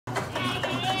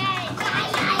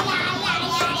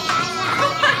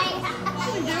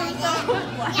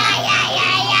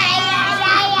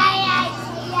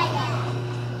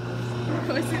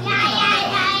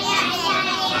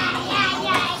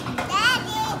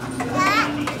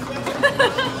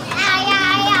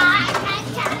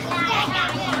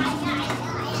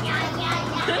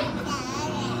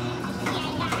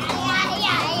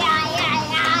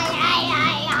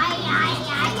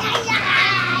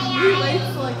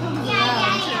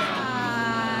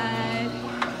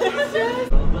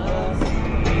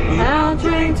I'll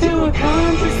drink to a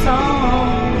country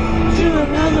song, to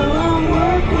another long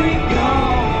work week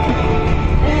gone,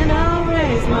 and I'll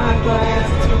raise my glass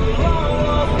to you,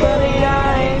 buddy, I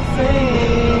ain't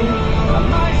singing. I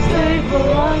might stay for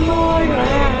one more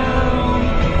round,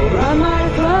 or I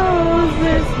might close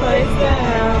this place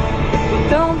down. But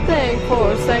don't think for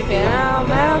a second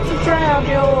I'm out to drown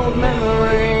your old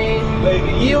memory.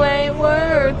 Baby, you ain't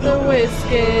worth the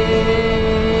whiskey.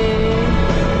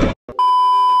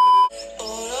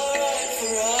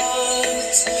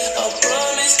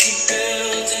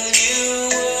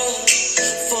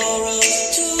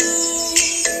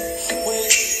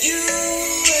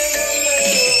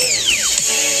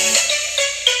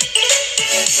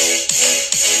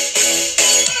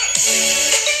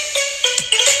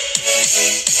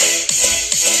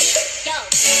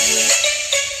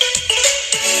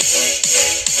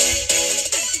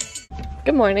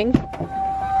 Good morning. I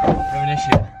have an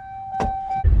issue.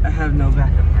 I have no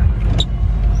backup camera.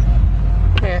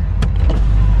 Here.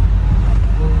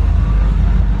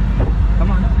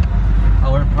 Come on.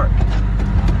 I'll let it park.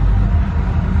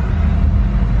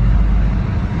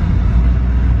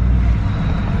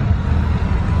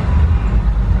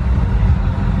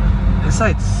 This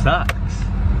side sucks.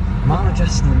 Mom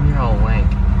adjusted the mirror all wonk.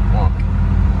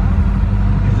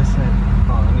 Is this side?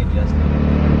 Oh, let me adjust it.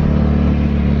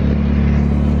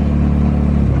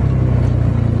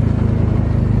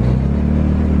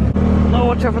 Oh,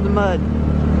 watch out for the mud.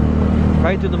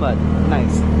 Right through the mud.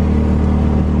 Nice.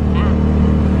 Yeah.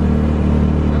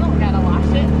 I don't gotta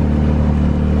wash it.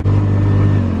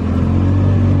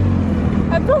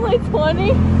 I'm only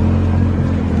 20.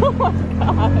 Oh my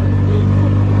god.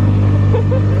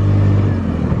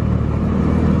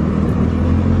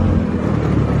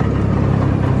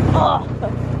 Oh.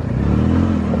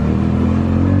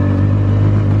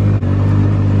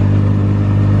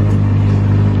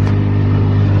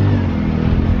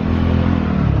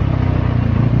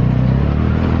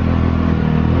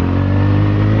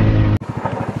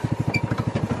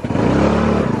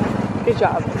 Good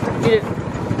job. You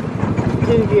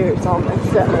didn't do yours all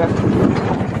messed up.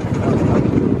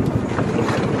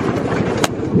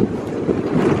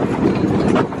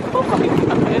 Oh my god.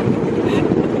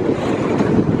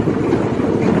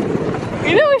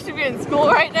 You know we should be in school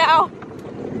right now.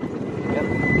 Yep.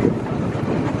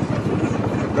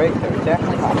 Right there,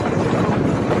 definitely hot.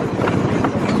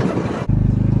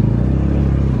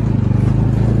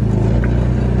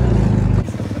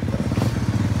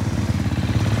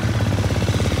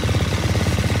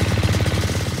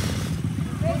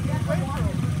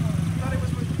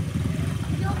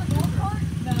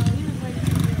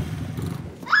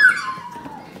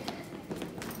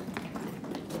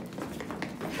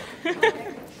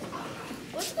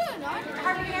 What's going on?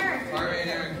 Harvey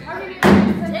Aaron.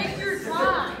 Take your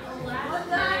time. What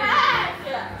the heck?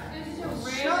 This is a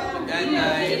random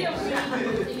video.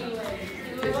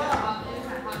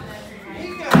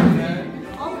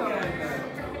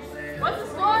 What's the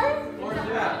score?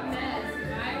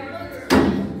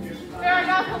 Here, I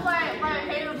gotta put my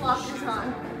hater blockers on.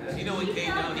 You know what Kate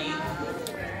don't eat?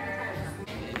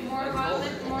 More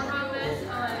comments on.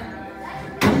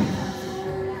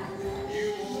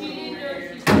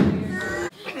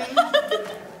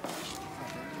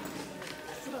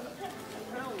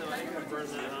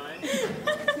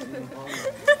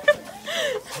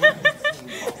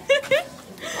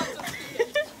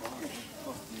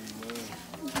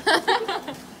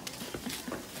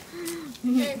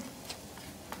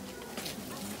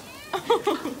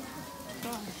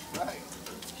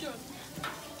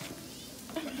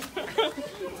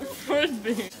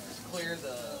 Frisbee. Clear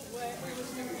the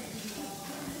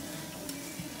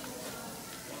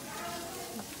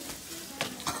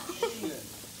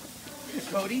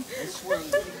Cody, I swear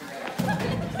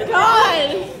God!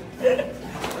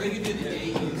 or you can do the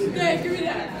A's. Yeah, give me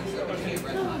that. Okay,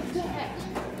 red hot.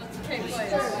 Okay, please.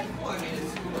 Well, I mean,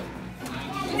 it's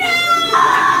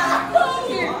No!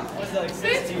 Here. What's that, like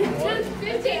 16?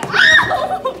 15.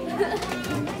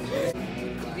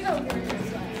 You don't give me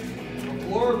this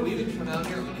one. or we would come out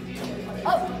here on a deal.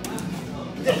 Oh.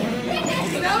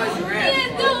 That was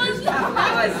ripped. Yeah,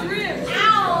 that was ripped.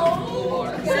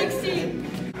 Ow. 16.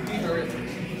 We heard it.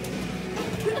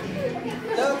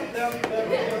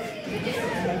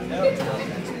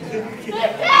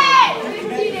 Hey!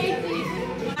 16,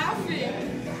 18. Laughing.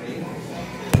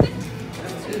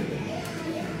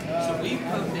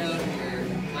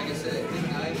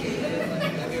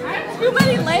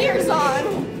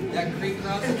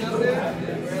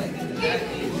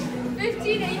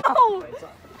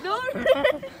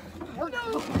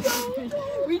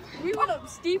 We went up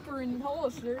steeper in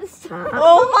Hollister's.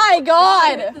 Oh my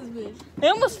god! They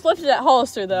almost flipped it at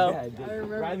Hollister though. Yeah, I did.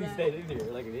 Riley stayed in here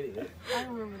like an idiot. I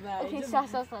remember that. Okay, stop.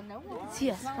 No.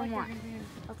 Yes, come on.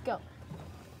 Let's go.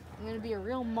 I'm gonna be a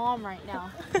real mom right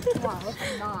now. Come on,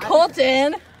 let's not.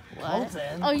 Colton! What?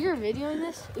 Oh, you're videoing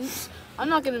this? Oops. I'm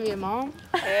not gonna be a mom.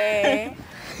 Hey.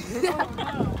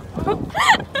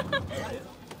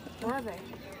 Where are they?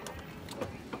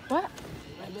 What?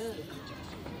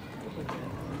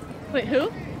 Wait,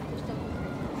 who?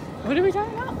 What are we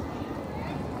talking about?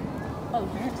 Oh,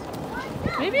 parents.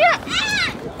 Maybe yeah.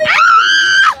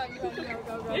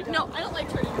 No, I don't like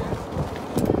turning around.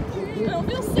 I don't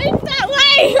feel safe that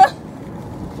way.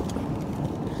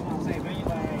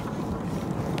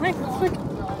 My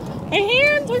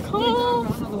hands are cold.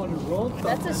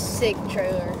 That's a sick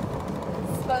trailer.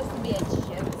 It's supposed to be a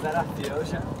ship. Is that off the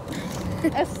ocean?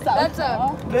 That's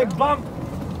a Big bump.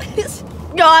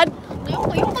 God.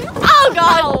 Oh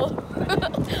God.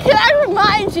 Can I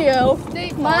remind you?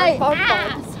 My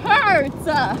ass hurts.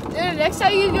 Next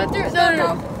time you go through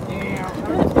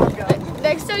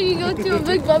next time you go through a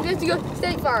big bump, you have to go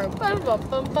State Farm. Bum, bum,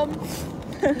 bum, bum.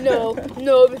 No,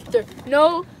 mister.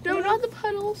 No, not the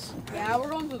puddles. Yeah, we're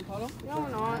going to the puddle. No, we're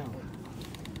not.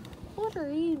 What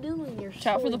are you doing? You're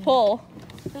Shout for the pole.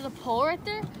 There's a pole right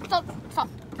there? Stop.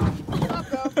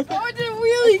 Oh, I did a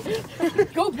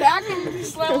wheelie. Go back and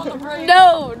slam on the brake.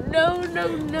 No.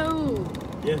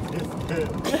 Yes.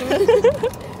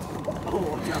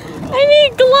 I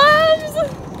need gloves.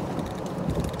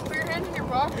 Put your hands in your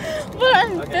pocket. But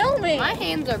I'm filming. My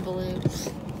hands are blue.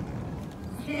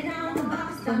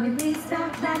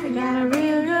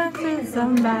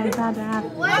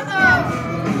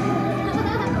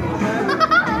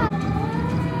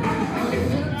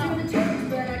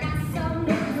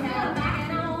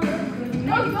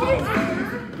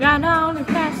 Got on the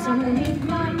cash, somebody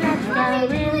got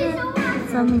really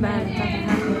somebody.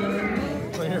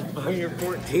 When you're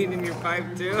 14 and you're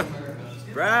 5'2".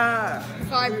 Bruh.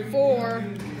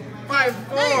 5'4".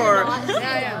 5'4".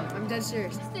 Yeah, I'm dead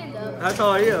serious. How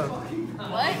tall are you?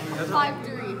 What?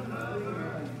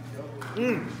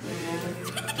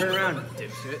 5'3". Turn around,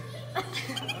 dipshit.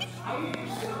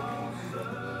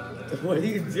 What are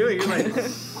you doing? You're like...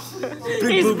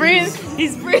 He's breathing.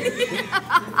 He's breathing.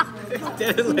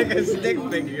 That is like a stick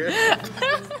figure.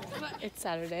 It's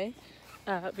Saturday.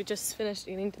 We just finished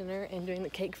eating dinner and doing the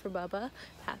cake for Bubba.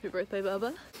 Happy birthday,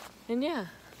 Bubba. And yeah.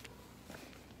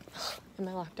 Am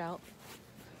I locked out?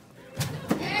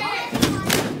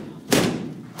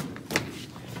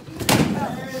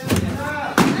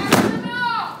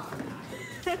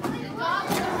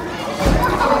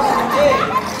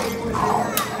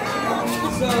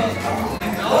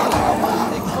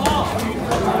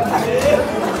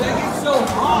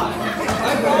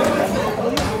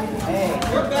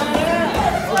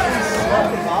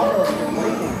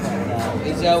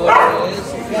 Is that what it is?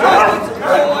 Yeah, that's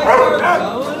how I started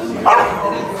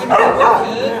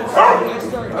going. And I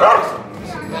started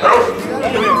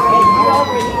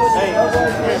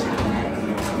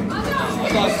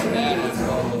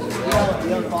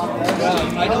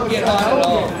I don't get hot at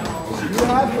all. Is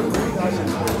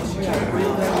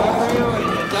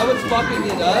that what's fucking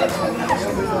it up?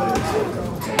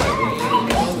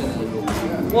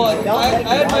 Well, I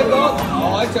had my dog.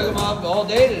 Oh, I took him off all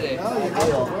day today.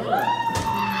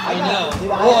 I know.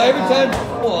 Well, every time.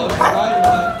 Well, I was riding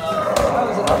I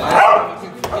was in the bathroom.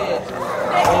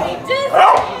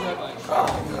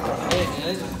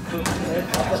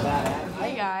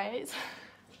 Hey guys.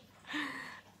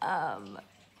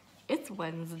 It's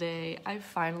Wednesday. I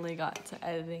finally got to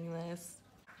editing this.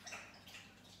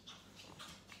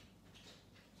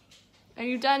 Are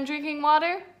you done drinking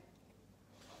water?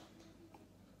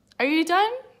 Are you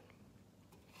done?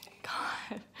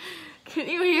 God, can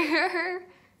you hear her?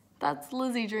 That's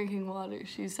Lizzie drinking water.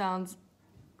 She sounds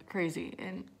crazy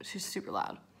and she's super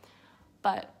loud.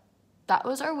 But that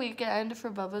was our weekend for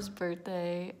Bubba's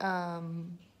birthday.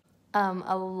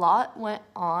 A lot went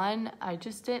on. I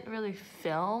just didn't really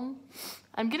film.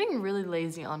 I'm getting really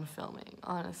lazy on filming,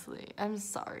 honestly. I'm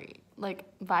sorry. Like,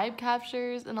 vibe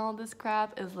captures and all this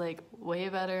crap is like way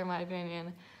better in my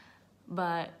opinion.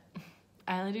 But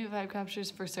I only do vibe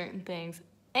captures for certain things.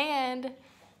 And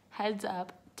heads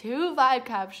up, 2 vibe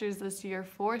captures this year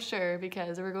for sure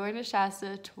because we're going to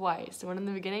Shasta twice. One in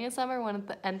the beginning of summer, one at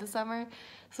the end of summer.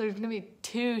 So there's gonna be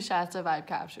 2 Shasta vibe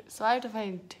captures. So I have to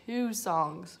find 2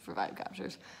 songs for vibe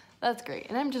captures. That's great.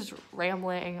 And I'm just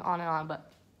rambling on and on,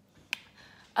 but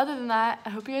other than that, I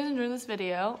hope you guys enjoyed this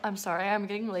video. I'm sorry I'm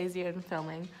getting lazy in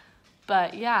filming,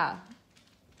 but yeah.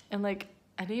 And like,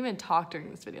 I didn't even talk during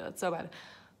this video. That's so bad.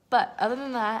 But other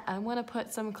than that, I'm gonna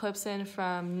put some clips in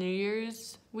from New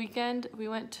Year's weekend. We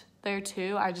went there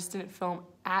too. I just didn't film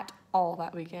at all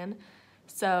that weekend.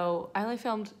 So I only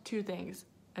filmed 2 things,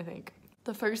 I think.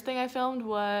 The first thing I filmed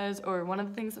was, or one of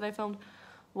the things that I filmed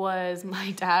was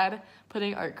my dad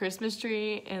putting our Christmas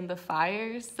tree in the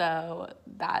fire. So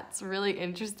that's really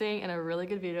interesting and a really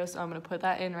good video. So I'm gonna put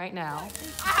that in right now.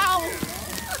 Ow!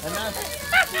 And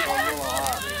that's a little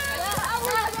hot.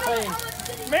 Hey,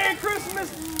 Merry Christmas,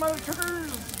 mother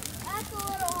truckers! That's a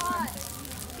little hot.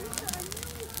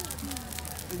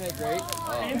 Isn't that great?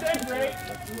 Ain't that great?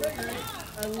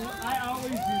 I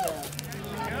always do that.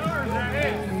 Or is that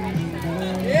it?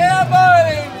 Yeah,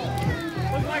 buddy!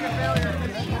 Looks like a failure.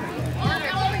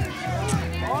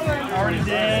 Already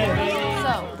did.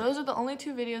 So those are the only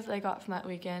 2 videos that I got from that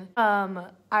weekend.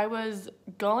 I was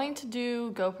going to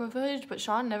do GoPro footage, but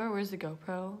Sean never wears the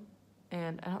GoPro,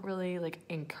 and I don't really like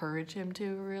encourage him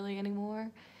to really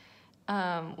anymore.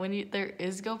 When there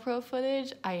is GoPro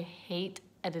footage, I hate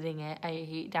editing it. I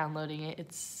hate downloading it.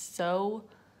 It's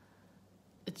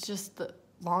just the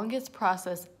longest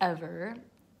process ever.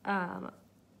 And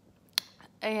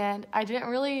I didn't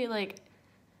really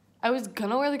I was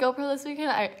gonna wear the GoPro this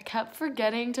weekend. I kept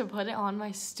forgetting to put it on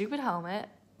my stupid helmet,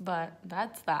 but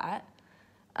that's that.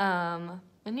 And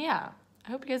yeah, I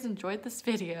hope you guys enjoyed this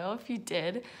video. If you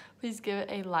did, please give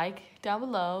it a like down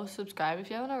below, subscribe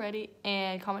if you haven't already,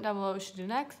 and comment down below what we should do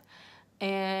next.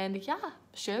 And yeah,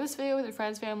 share this video with your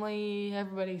friends, family,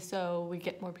 everybody, so we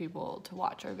get more people to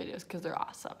watch our videos because they're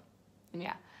awesome. And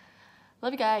yeah,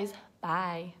 love you guys.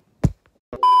 Bye.